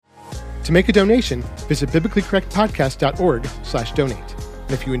To make a donation, visit biblicallycorrectpodcast.org/donate.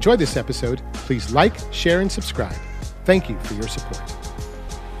 And if you enjoyed this episode, please like, share, and subscribe. Thank you for your support.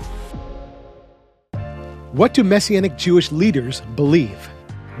 What do Messianic Jewish leaders believe?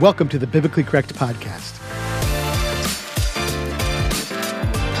 Welcome to the Biblically Correct Podcast.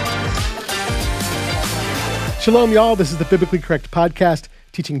 Shalom, y'all. This is the Biblically Correct Podcast,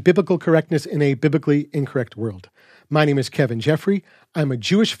 teaching biblical correctness in a biblically incorrect world. My name is Kevin Jeffrey. I'm a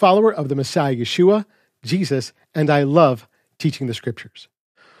Jewish follower of the Messiah Yeshua, Jesus, and I love teaching the Scriptures.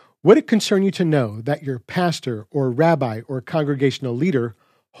 Would it concern you to know that your pastor or rabbi or congregational leader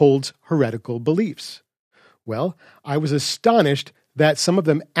holds heretical beliefs? Well, I was astonished that some of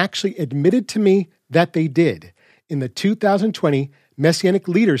them actually admitted to me that they did in the 2020 Messianic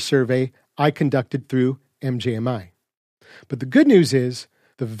Leaders Survey I conducted through MJMI. But the good news is,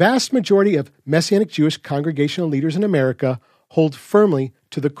 the vast majority of Messianic Jewish congregational leaders in America hold firmly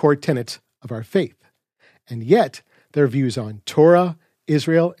to the core tenets of our faith. And yet, their views on Torah,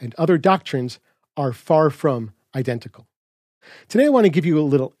 Israel, and other doctrines are far from identical. Today, I want to give you a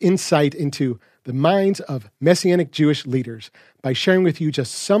little insight into the minds of Messianic Jewish leaders by sharing with you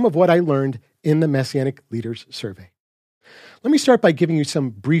just some of what I learned in the Messianic Leaders Survey. Let me start by giving you some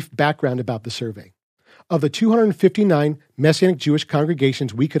brief background about the survey. Of the 259 Messianic Jewish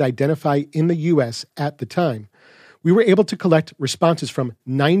congregations we could identify in the U.S. at the time, we were able to collect responses from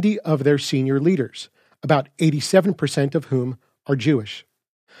 90 of their senior leaders, about 87% of whom are Jewish.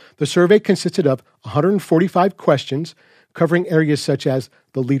 The survey consisted of 145 questions covering areas such as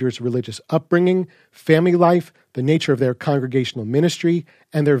the leader's religious upbringing, family life, the nature of their congregational ministry,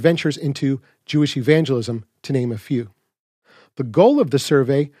 and their ventures into Jewish evangelism, to name a few. The goal of the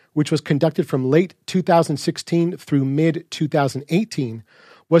survey, which was conducted from late 2016 through mid-2018,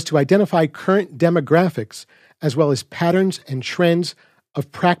 was to identify current demographics as well as patterns and trends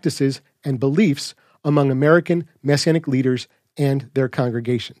of practices and beliefs among American Messianic leaders and their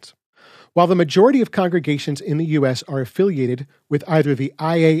congregations. While the majority of congregations in the U.S. are affiliated with either the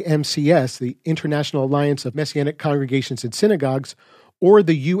IAMCS, the International Alliance of Messianic Congregations and Synagogues, or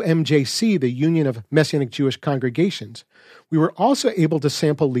the UMJC, the Union of Messianic Jewish Congregations, we were also able to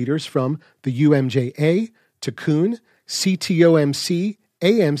sample leaders from the UMJA, Tikkun, CTOMC,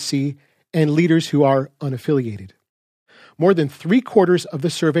 AMC, and leaders who are unaffiliated. More than 3/4 of the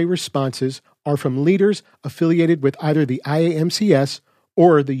survey responses are from leaders affiliated with either the IAMCS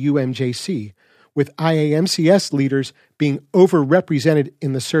or the UMJC, with IAMCS leaders being overrepresented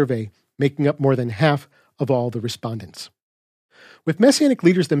in the survey, making up more than half of all the respondents. With Messianic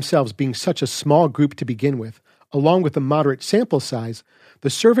leaders themselves being such a small group to begin with, along with the moderate sample size, the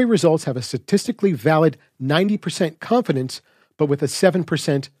survey results have a statistically valid 90% confidence, but with a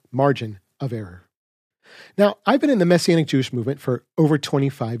 7% margin of error. Now, I've been in the Messianic Jewish movement for over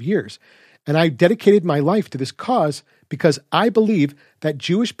 25 years, and I've dedicated my life to this cause because I believe that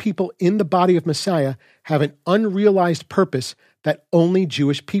Jewish people in the body of Messiah have an unrealized purpose that only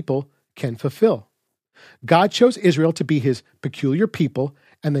Jewish people can fulfill. God chose Israel to be his peculiar people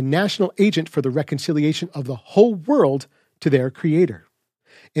and the national agent for the reconciliation of the whole world to their Creator.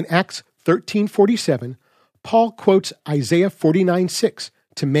 In Acts 13:47, Paul quotes Isaiah 49:6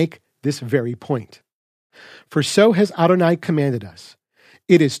 to make this very point. For so has Adonai commanded us,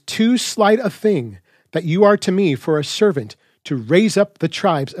 it is too slight a thing that you are to me for a servant to raise up the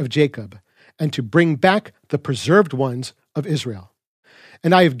tribes of Jacob and to bring back the preserved ones of Israel.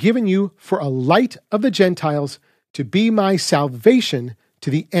 And I have given you for a light of the Gentiles to be my salvation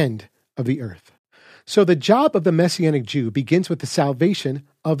to the end of the earth. So the job of the Messianic Jew begins with the salvation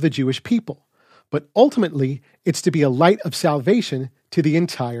of the Jewish people, but ultimately it's to be a light of salvation to the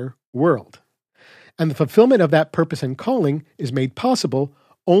entire world. And the fulfillment of that purpose and calling is made possible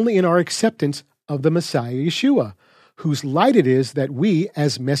only in our acceptance of the Messiah Yeshua, whose light it is that we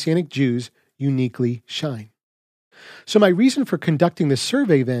as Messianic Jews uniquely shine. So my reason for conducting this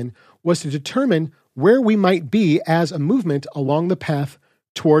survey then was to determine where we might be as a movement along the path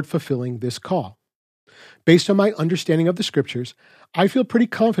toward fulfilling this call. Based on my understanding of the Scriptures, I feel pretty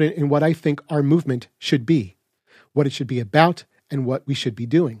confident in what I think our movement should be, what it should be about, and what we should be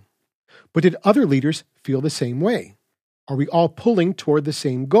doing. But did other leaders feel the same way? Are we all pulling toward the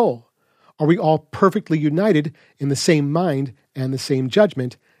same goal? Are we all perfectly united in the same mind and the same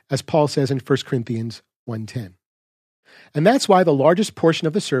judgment, as Paul says in 1 Corinthians 1:10? And that's why the largest portion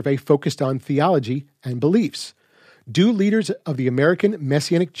of the survey focused on theology and beliefs. Do leaders of the American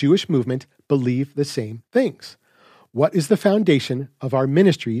Messianic Jewish movement believe the same things? What is the foundation of our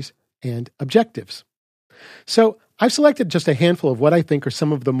ministries and objectives? So I've selected just a handful of what I think are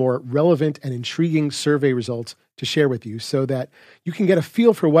some of the more relevant and intriguing survey results to share with you so that you can get a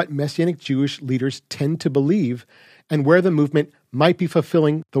feel for what Messianic Jewish leaders tend to believe and where the movement might be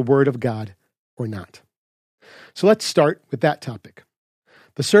fulfilling the Word of God or not. So let's start with that topic.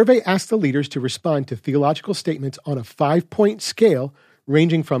 The survey asked the leaders to respond to theological statements on a 5-point scale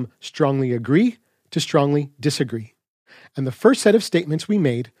ranging from strongly agree to strongly disagree. And the first set of statements we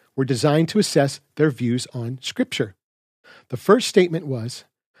made were designed to assess their views on Scripture. The first statement was,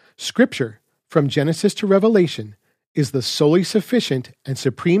 Scripture, from Genesis to Revelation, is the solely sufficient and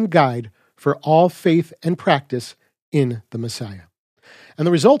supreme guide for all faith and practice in the Messiah. And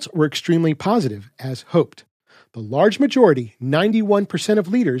the results were extremely positive, as hoped. The large majority, 91% of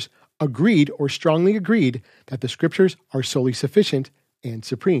leaders, agreed or strongly agreed that the Scriptures are solely sufficient and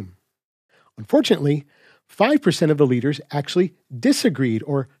supreme. Unfortunately, 5% of the leaders actually disagreed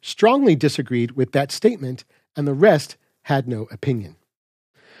or strongly disagreed with that statement, and the rest had no opinion.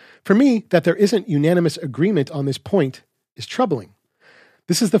 For me, that there isn't unanimous agreement on this point is troubling.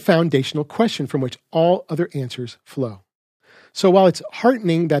 This is the foundational question from which all other answers flow. So while it's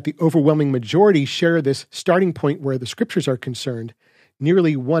heartening that the overwhelming majority share this starting point where the Scriptures are concerned,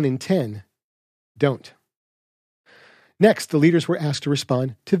 nearly 1 in 10 don't. Next, the leaders were asked to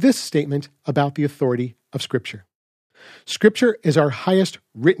respond to this statement about the authority of Scripture. Scripture is our highest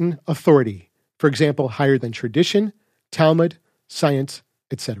written authority, for example, higher than tradition, Talmud, science,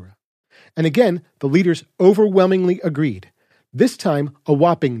 etc. And again, the leaders overwhelmingly agreed. This time, a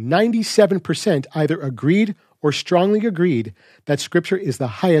whopping 97% either agreed or strongly agreed that Scripture is the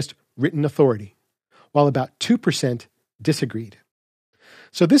highest written authority, while about 2% disagreed.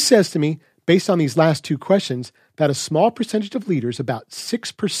 So this says to me, based on these last two questions, that a small percentage of leaders, about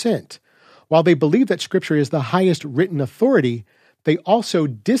 6%, while they believe that Scripture is the highest written authority, they also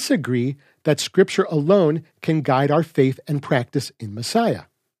disagree that Scripture alone can guide our faith and practice in Messiah.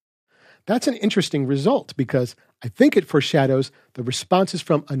 That's an interesting result because I think it foreshadows the responses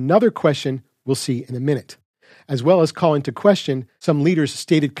from another question we'll see in a minute, as well as call into question some leaders'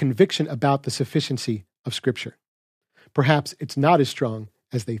 stated conviction about the sufficiency of Scripture. Perhaps it's not as strong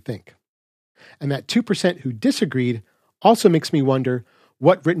as they think. And that 2% who disagreed also makes me wonder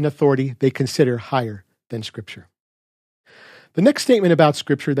what written authority they consider higher than Scripture. The next statement about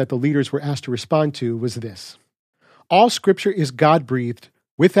Scripture that the leaders were asked to respond to was this: all Scripture is God-breathed,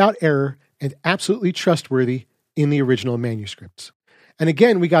 without error, and absolutely trustworthy in the original manuscripts. And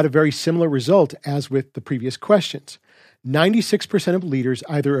again, we got a very similar result as with the previous questions. 96% of leaders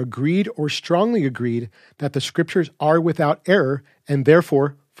either agreed or strongly agreed that the Scriptures are without error and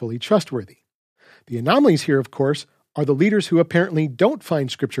therefore fully trustworthy. The anomalies here, of course, are the leaders who apparently don't find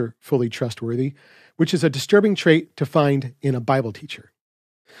Scripture fully trustworthy, which is a disturbing trait to find in a Bible teacher.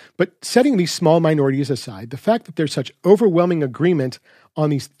 But setting these small minorities aside, the fact that there's such overwhelming agreement on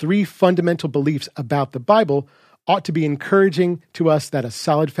these three fundamental beliefs about the Bible ought to be encouraging to us that a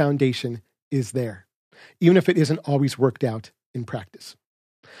solid foundation is there, even if it isn't always worked out in practice.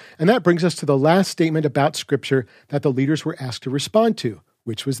 And that brings us to the last statement about Scripture that the leaders were asked to respond to,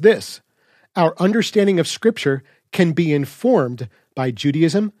 which was this: our understanding of Scripture can be informed by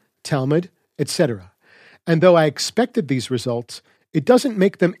Judaism, Talmud, etc. And though I expected these results, it doesn't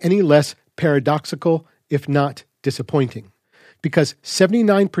make them any less paradoxical, if not disappointing, because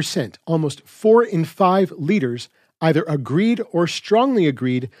 79%, almost 4 in 5 leaders, either agreed or strongly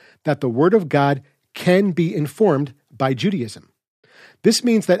agreed that the Word of God can be informed by Judaism. This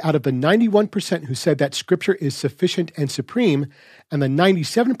means that out of the 91% who said that Scripture is sufficient and supreme, and the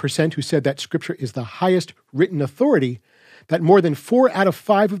 97% who said that Scripture is the highest written authority, that more than 4 out of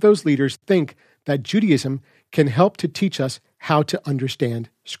 5 of those leaders think that Judaism can help to teach us how to understand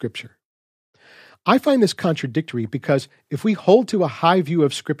Scripture. I find this contradictory because if we hold to a high view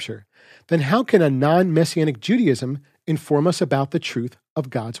of Scripture, then how can a non-Messianic Judaism inform us about the truth of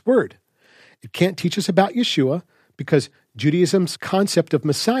God's Word? It can't teach us about Yeshua because Judaism's concept of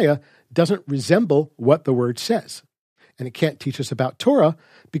Messiah doesn't resemble what the Word says. And it can't teach us about Torah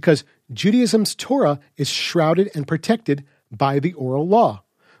because Judaism's Torah is shrouded and protected by the oral law,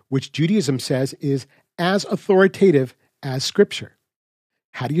 which Judaism says is as authoritative as Scripture.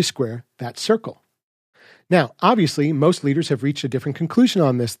 How do you square that circle? Now, obviously, most leaders have reached a different conclusion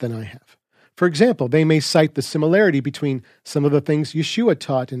on this than I have. For example, they may cite the similarity between some of the things Yeshua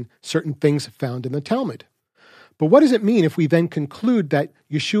taught and certain things found in the Talmud. But what does it mean if we then conclude that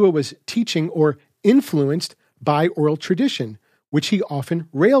Yeshua was teaching or influenced by oral tradition, which he often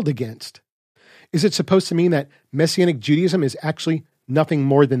railed against? Is it supposed to mean that Messianic Judaism is actually nothing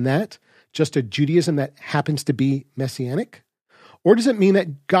more than that, just a Judaism that happens to be Messianic? Or does it mean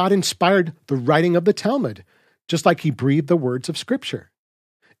that God inspired the writing of the Talmud, just like he breathed the words of Scripture?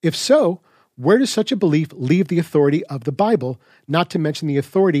 If so, where does such a belief leave the authority of the Bible, not to mention the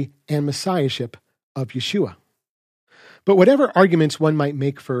authority and messiahship of Yeshua? But whatever arguments one might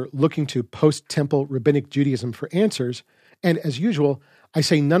make for looking to post-temple rabbinic Judaism for answers, and as usual, I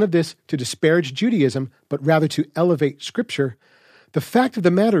say none of this to disparage Judaism, but rather to elevate Scripture, the fact of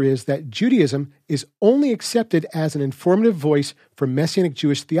the matter is that Judaism is only accepted as an informative voice for Messianic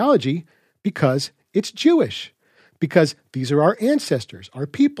Jewish theology because it's Jewish, because these are our ancestors, our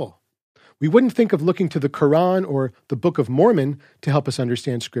people. We wouldn't think of looking to the Quran or the Book of Mormon to help us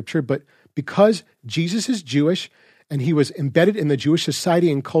understand Scripture, but because Jesus is Jewish and he was embedded in the Jewish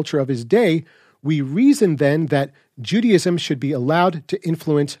society and culture of his day, we reason then that Judaism should be allowed to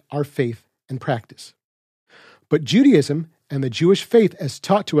influence our faith and practice. But Judaism and the Jewish faith as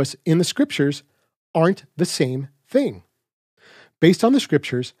taught to us in the Scriptures aren't the same thing. Based on the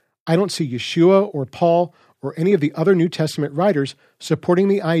Scriptures, I don't see Yeshua or Paul or any of the other New Testament writers supporting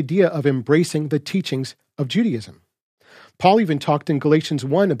the idea of embracing the teachings of Judaism. Paul even talked in Galatians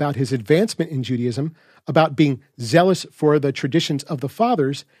 1 about his advancement in Judaism, about being zealous for the traditions of the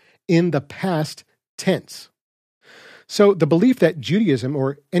fathers in the past tense. So the belief that Judaism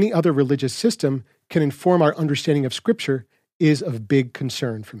or any other religious system can inform our understanding of Scripture is of big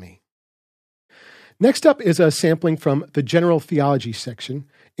concern for me. Next up is a sampling from the General Theology section,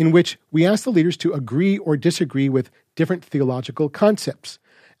 in which we ask the leaders to agree or disagree with different theological concepts.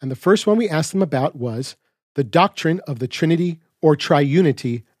 And the first one we asked them about was the doctrine of the Trinity or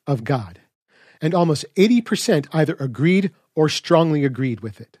triunity of God. And almost 80% either agreed or strongly agreed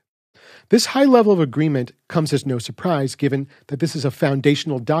with it. This high level of agreement comes as no surprise, given that this is a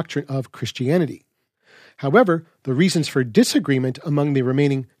foundational doctrine of Christianity. However, the reasons for disagreement among the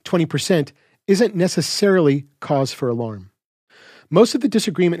remaining 20% isn't necessarily cause for alarm. Most of the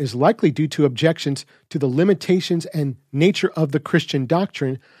disagreement is likely due to objections to the limitations and nature of the Christian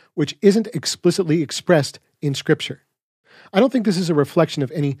doctrine, which isn't explicitly expressed in Scripture. I don't think this is a reflection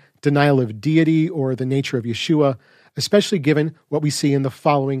of any denial of deity or the nature of Yeshua, especially given what we see in the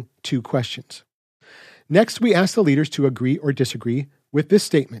following two questions. Next, we ask the leaders to agree or disagree with this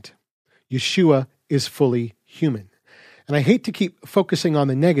statement: Yeshua is fully human. And I hate to keep focusing on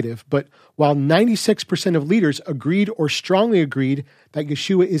the negative, but while 96% of leaders agreed or strongly agreed that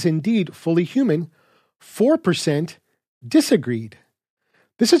Yeshua is indeed fully human, 4% disagreed.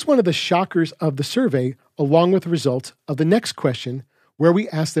 This is one of the shockers of the survey, along with the results of the next question, where we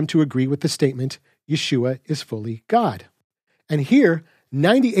asked them to agree with the statement, Yeshua is fully God. And here,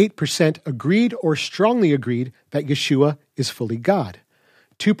 98% agreed or strongly agreed that Yeshua is fully God.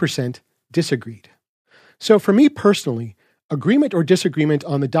 2% disagreed. So for me personally, agreement or disagreement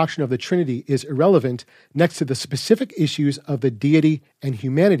on the doctrine of the Trinity is irrelevant next to the specific issues of the deity and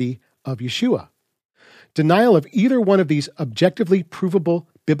humanity of Yeshua. Denial of either one of these objectively provable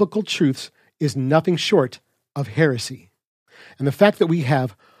biblical truths is nothing short of heresy. And the fact that we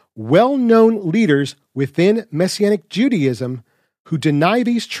have well-known leaders within Messianic Judaism who deny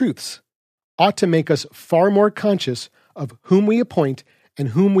these truths ought to make us far more conscious of whom we appoint and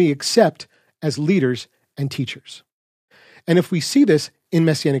whom we accept as leaders and teachers. And if we see this in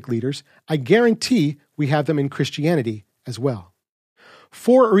Messianic leaders, I guarantee we have them in Christianity as well.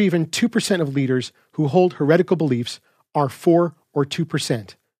 4 or even 2% of leaders who hold heretical beliefs are 4 or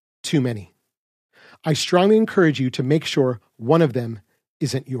 2% too many. I strongly encourage you to make sure one of them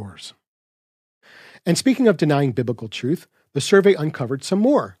isn't yours. And speaking of denying biblical truth, the survey uncovered some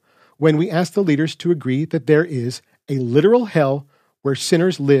more when we asked the leaders to agree that there is a literal hell where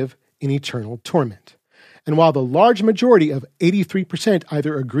sinners live in eternal torment. And while the large majority of 83%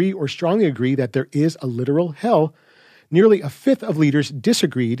 either agree or strongly agree that there is a literal hell, nearly a fifth of leaders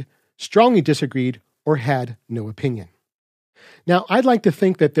disagreed, strongly disagreed, or had no opinion. Now, I'd like to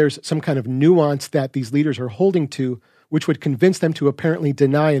think that there's some kind of nuance that these leaders are holding to, which would convince them to apparently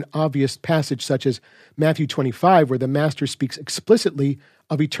deny an obvious passage such as Matthew 25, where the Master speaks explicitly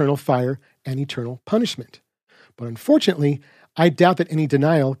of eternal fire and eternal punishment. But unfortunately, I doubt that any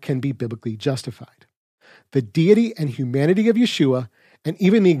denial can be biblically justified. The deity and humanity of Yeshua, and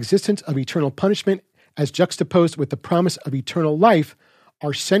even the existence of eternal punishment as juxtaposed with the promise of eternal life,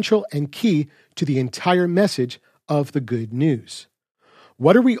 are central and key to the entire message of the good news.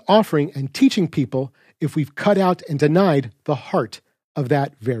 What are we offering and teaching people if we've cut out and denied the heart of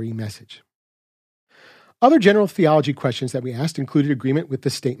that very message? Other general theology questions that we asked included agreement with the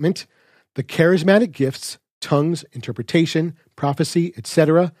statement, the charismatic gifts, tongues, interpretation, prophecy,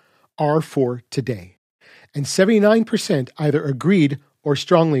 etc., are for today. And 79% either agreed or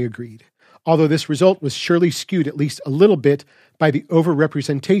strongly agreed, although this result was surely skewed at least a little bit by the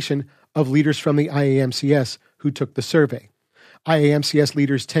overrepresentation of leaders from the IAMCS who took the survey. IAMCS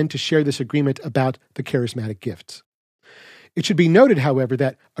leaders tend to share this agreement about the charismatic gifts. It should be noted, however,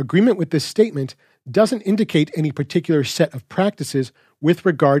 that agreement with this statement doesn't indicate any particular set of practices with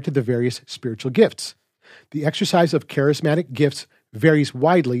regard to the various spiritual gifts. The exercise of charismatic gifts varies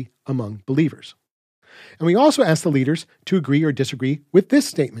widely among believers. And we also ask the leaders to agree or disagree with this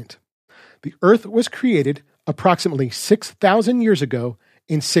statement. The earth was created approximately 6,000 years ago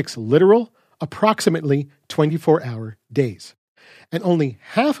in 6 literal, approximately 24-hour days. And only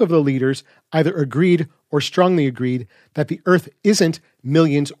half of the leaders either agreed or strongly agreed that the earth isn't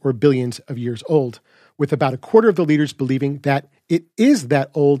millions or billions of years old, with about a quarter of the leaders believing that it is that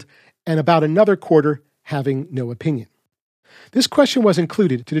old and about another quarter having no opinion. This question was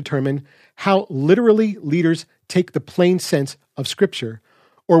included to determine how literally leaders take the plain sense of Scripture,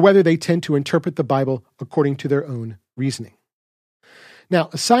 or whether they tend to interpret the Bible according to their own reasoning. Now,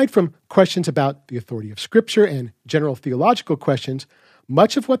 aside from questions about the authority of Scripture and general theological questions,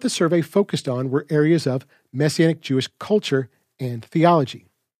 much of what the survey focused on were areas of Messianic Jewish culture and theology.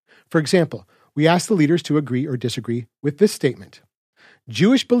 For example, we asked the leaders to agree or disagree with this statement: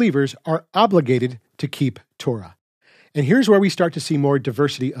 Jewish believers are obligated to keep Torah. And here's where we start to see more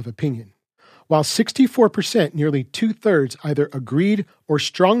diversity of opinion. While 64%, nearly 2/3, either agreed or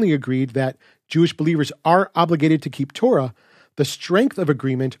strongly agreed that Jewish believers are obligated to keep Torah, the strength of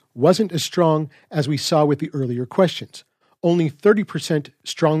agreement wasn't as strong as we saw with the earlier questions. Only 30%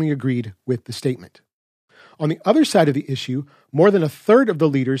 strongly agreed with the statement. On the other side of the issue, more than 1/3 of the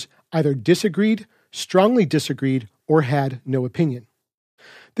leaders either disagreed, strongly disagreed, or had no opinion.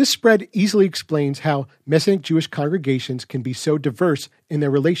 This spread easily explains how Messianic Jewish congregations can be so diverse in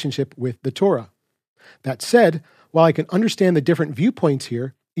their relationship with the Torah. That said, while I can understand the different viewpoints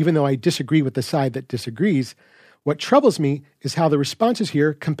here, even though I disagree with the side that disagrees, what troubles me is how the responses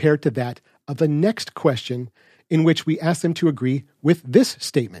here compare to that of the next question, in which we ask them to agree with this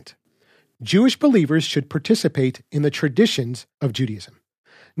statement: Jewish believers should participate in the traditions of Judaism.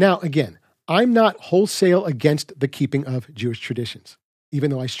 Now, again, I'm not wholesale against the keeping of Jewish traditions, even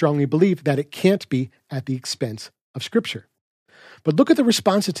though I strongly believe that it can't be at the expense of Scripture. But look at the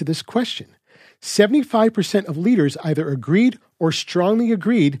responses to this question. 75% of leaders either agreed or strongly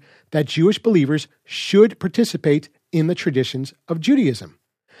agreed that Jewish believers should participate in the traditions of Judaism.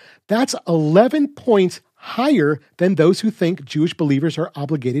 That's 11 points higher than those who think Jewish believers are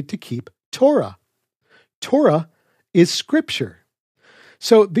obligated to keep Torah. Torah is Scripture.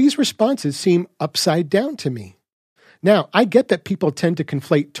 So these responses seem upside down to me. Now, I get that people tend to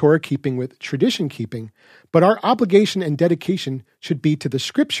conflate Torah keeping with tradition keeping, but our obligation and dedication should be to the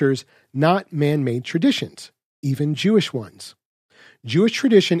Scriptures, not man-made traditions, even Jewish ones. Jewish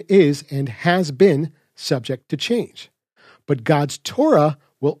tradition is and has been subject to change, but God's Torah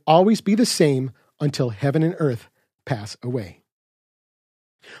will always be the same until heaven and earth pass away.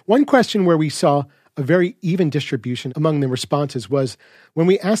 One question where we saw a very even distribution among the responses was when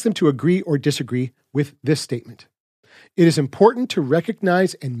we asked them to agree or disagree with this statement: It is important to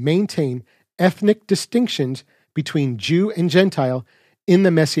recognize and maintain ethnic distinctions between Jew and Gentile in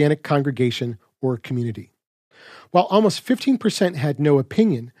the Messianic congregation or community. While almost 15% had no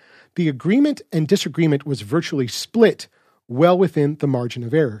opinion, the agreement and disagreement was virtually split well within the margin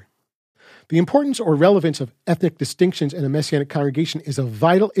of error. The importance or relevance of ethnic distinctions in a Messianic congregation is a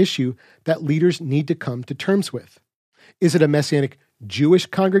vital issue that leaders need to come to terms with. Is it a Messianic Jewish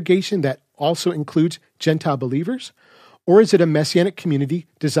congregation that also includes Gentile believers? Or is it a Messianic community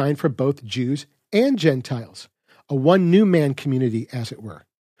designed for both Jews and Gentiles? A one new man community, as it were?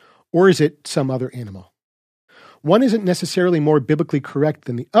 Or is it some other animal? One isn't necessarily more biblically correct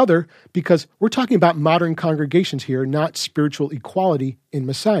than the other because we're talking about modern congregations here, not spiritual equality in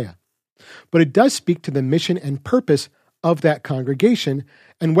Messiah. But it does speak to the mission and purpose of that congregation,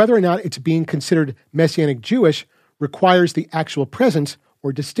 and whether or not it's being considered Messianic Jewish requires the actual presence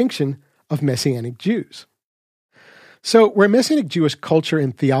or distinction of Messianic Jews. So where Messianic Jewish culture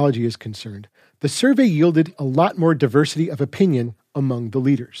and theology is concerned, the survey yielded a lot more diversity of opinion among the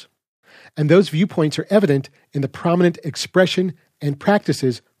leaders. And those viewpoints are evident in the prominent expression and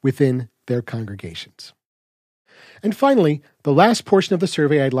practices within their congregations. And finally, the last portion of the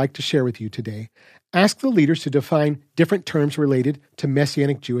survey I'd like to share with you today asked the leaders to define different terms related to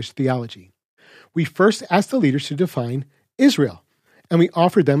Messianic Jewish theology. We first asked the leaders to define Israel, and we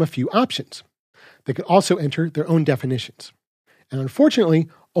offered them a few options. They could also enter their own definitions. And unfortunately,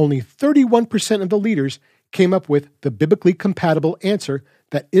 only 31% of the leaders came up with the biblically compatible answer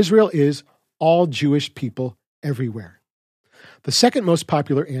that Israel is all Jewish people everywhere. The second most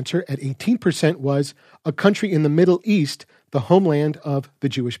popular answer at 18% was a country in the Middle East, the homeland of the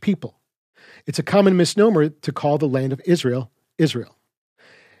Jewish people. It's a common misnomer to call the land of Israel, Israel.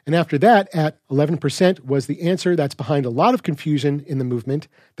 And after that, at 11%, was the answer that's behind a lot of confusion in the movement,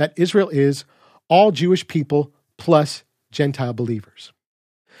 that Israel is all Jewish people plus Gentile believers.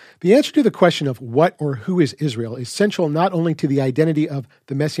 The answer to the question of what or who is Israel is central not only to the identity of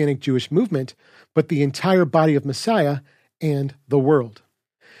the Messianic Jewish movement, but the entire body of Messiah and the world.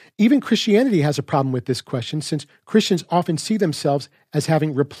 Even Christianity has a problem with this question, since Christians often see themselves as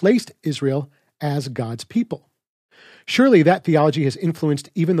having replaced Israel as God's people. Surely that theology has influenced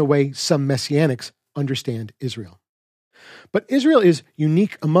even the way some Messianics understand Israel. But Israel is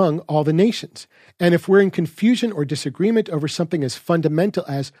unique among all the nations, and if we're in confusion or disagreement over something as fundamental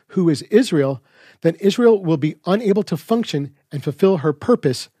as who is Israel, then Israel will be unable to function and fulfill her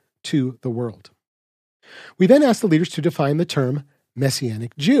purpose to the world. We then asked the leaders to define the term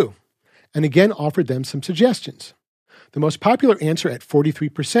Messianic Jew, and again offered them some suggestions. The most popular answer at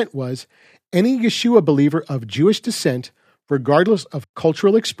 43% was any Yeshua believer of Jewish descent, regardless of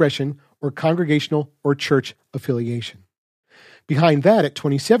cultural expression or congregational or church affiliation. Behind that, at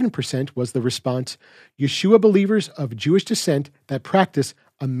 27%, was the response, Yeshua believers of Jewish descent that practice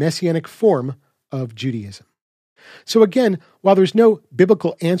a Messianic form of Judaism. So again, while there's no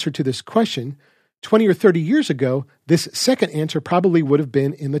biblical answer to this question, 20 or 30 years ago, this second answer probably would have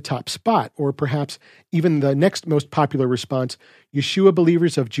been in the top spot, or perhaps even the next most popular response, Yeshua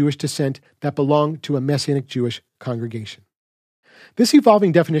believers of Jewish descent that belong to a Messianic Jewish congregation. This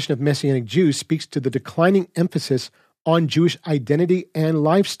evolving definition of Messianic Jews speaks to the declining emphasis on Jewish identity and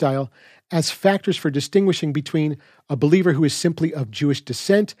lifestyle as factors for distinguishing between a believer who is simply of Jewish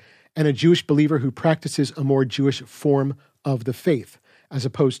descent and a Jewish believer who practices a more Jewish form of the faith, as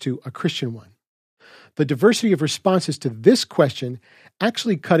opposed to a Christian one. The diversity of responses to this question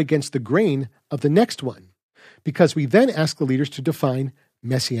actually cut against the grain of the next one, because we then asked the leaders to define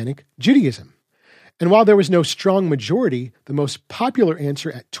Messianic Judaism. And while there was no strong majority, the most popular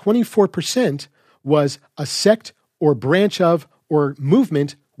answer at 24% was a sect or branch of or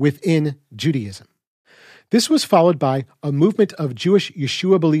movement within Judaism. This was followed by a movement of Jewish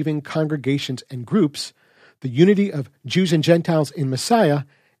Yeshua-believing congregations and groups, the unity of Jews and Gentiles in Messiah,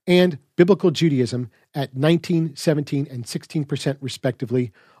 and biblical Judaism at 19, 17, and 16%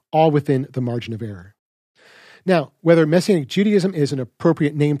 respectively, all within the margin of error. Now, whether Messianic Judaism is an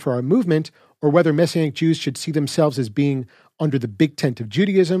appropriate name for our movement, or whether Messianic Jews should see themselves as being under the big tent of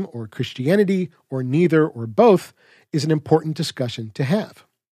Judaism or Christianity, or neither or both, is an important discussion to have.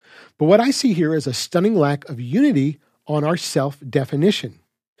 But what I see here is a stunning lack of unity on our self-definition.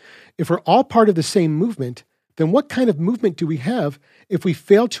 If we're all part of the same movement, then what kind of movement do we have if we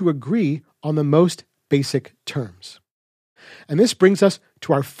fail to agree on the most basic terms? And this brings us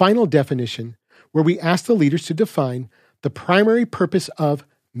to our final definition, where we ask the leaders to define the primary purpose of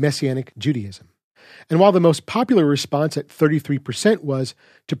Messianic Judaism. And while the most popular response at 33% was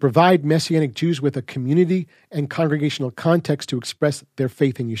to provide Messianic Jews with a community and congregational context to express their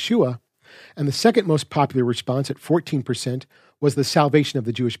faith in Yeshua, and the second most popular response at 14% was the salvation of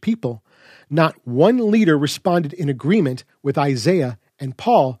the Jewish people, not one leader responded in agreement with Isaiah and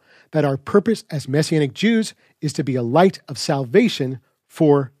Paul that our purpose as Messianic Jews is to be a light of salvation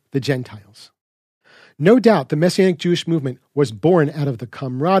for the Gentiles. No doubt the Messianic Jewish movement was born out of the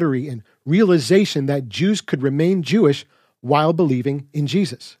camaraderie and realization that Jews could remain Jewish while believing in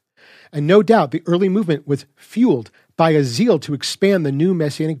Jesus. And no doubt the early movement was fueled by a zeal to expand the new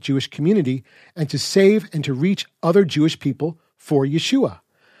Messianic Jewish community and to save and to reach other Jewish people for Yeshua.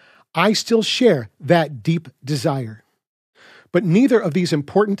 I still share that deep desire. But neither of these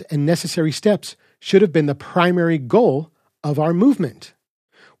important and necessary steps should have been the primary goal of our movement.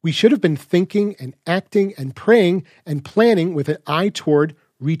 We should have been thinking and acting and praying and planning with an eye toward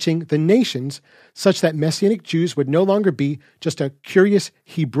reaching the nations, such that Messianic Jews would no longer be just a curious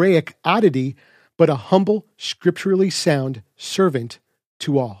Hebraic oddity, but a humble, scripturally sound servant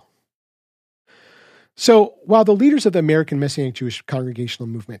to all. So, while the leaders of the American Messianic Jewish Congregational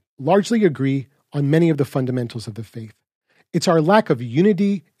Movement largely agree on many of the fundamentals of the faith, it's our lack of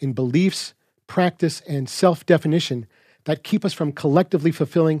unity in beliefs, practice, and self-definition that keep us from collectively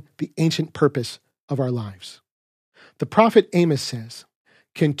fulfilling the ancient purpose of our lives. The prophet Amos says,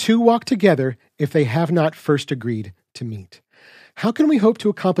 "Can two walk together if they have not first agreed to meet?" How can we hope to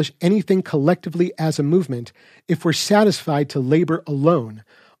accomplish anything collectively as a movement if we're satisfied to labor alone,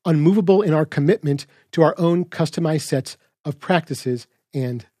 unmovable in our commitment to our own customized sets of practices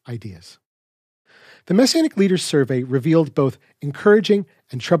and ideas? The Messianic Leaders Survey revealed both encouraging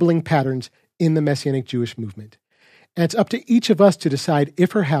and troubling patterns in the Messianic Jewish movement. And it's up to each of us to decide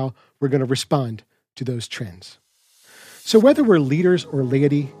if or how we're going to respond to those trends. So whether we're leaders or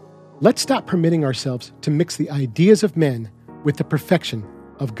laity, let's stop permitting ourselves to mix the ideas of men with the perfection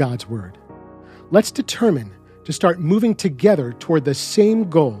of God's Word. Let's determine to start moving together toward the same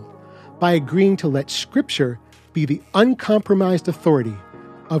goal by agreeing to let Scripture be the uncompromised authority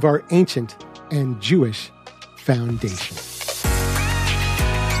of our ancient and Jewish foundation.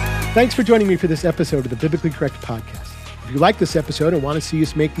 Thanks for joining me for this episode of the Biblically Correct Podcast. If you like this episode and want to see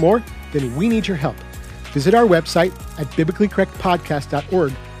us make more, then we need your help. Visit our website at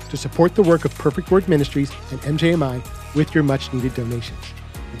biblicallycorrectpodcast.org to support the work of Perfect Word Ministries and MJMI with your much-needed donations.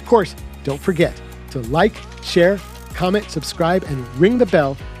 Of course, don't forget to like, share, comment, subscribe, and ring the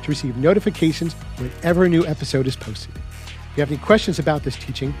bell to receive notifications whenever a new episode is posted. If you have any questions about this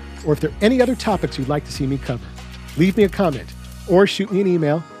teaching, or if there are any other topics you'd like to see me cover, leave me a comment or shoot me an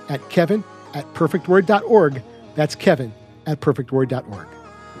email at kevin@perfectword.org. That's kevin@perfectword.org.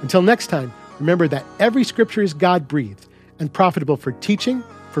 Until next time, remember that every scripture is God-breathed and profitable for teaching,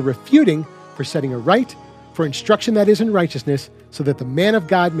 for refuting, for setting aright, for instruction that is in righteousness, so that the man of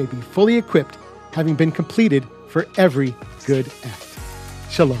God may be fully equipped, having been completed for every good act.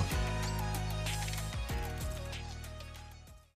 Shalom.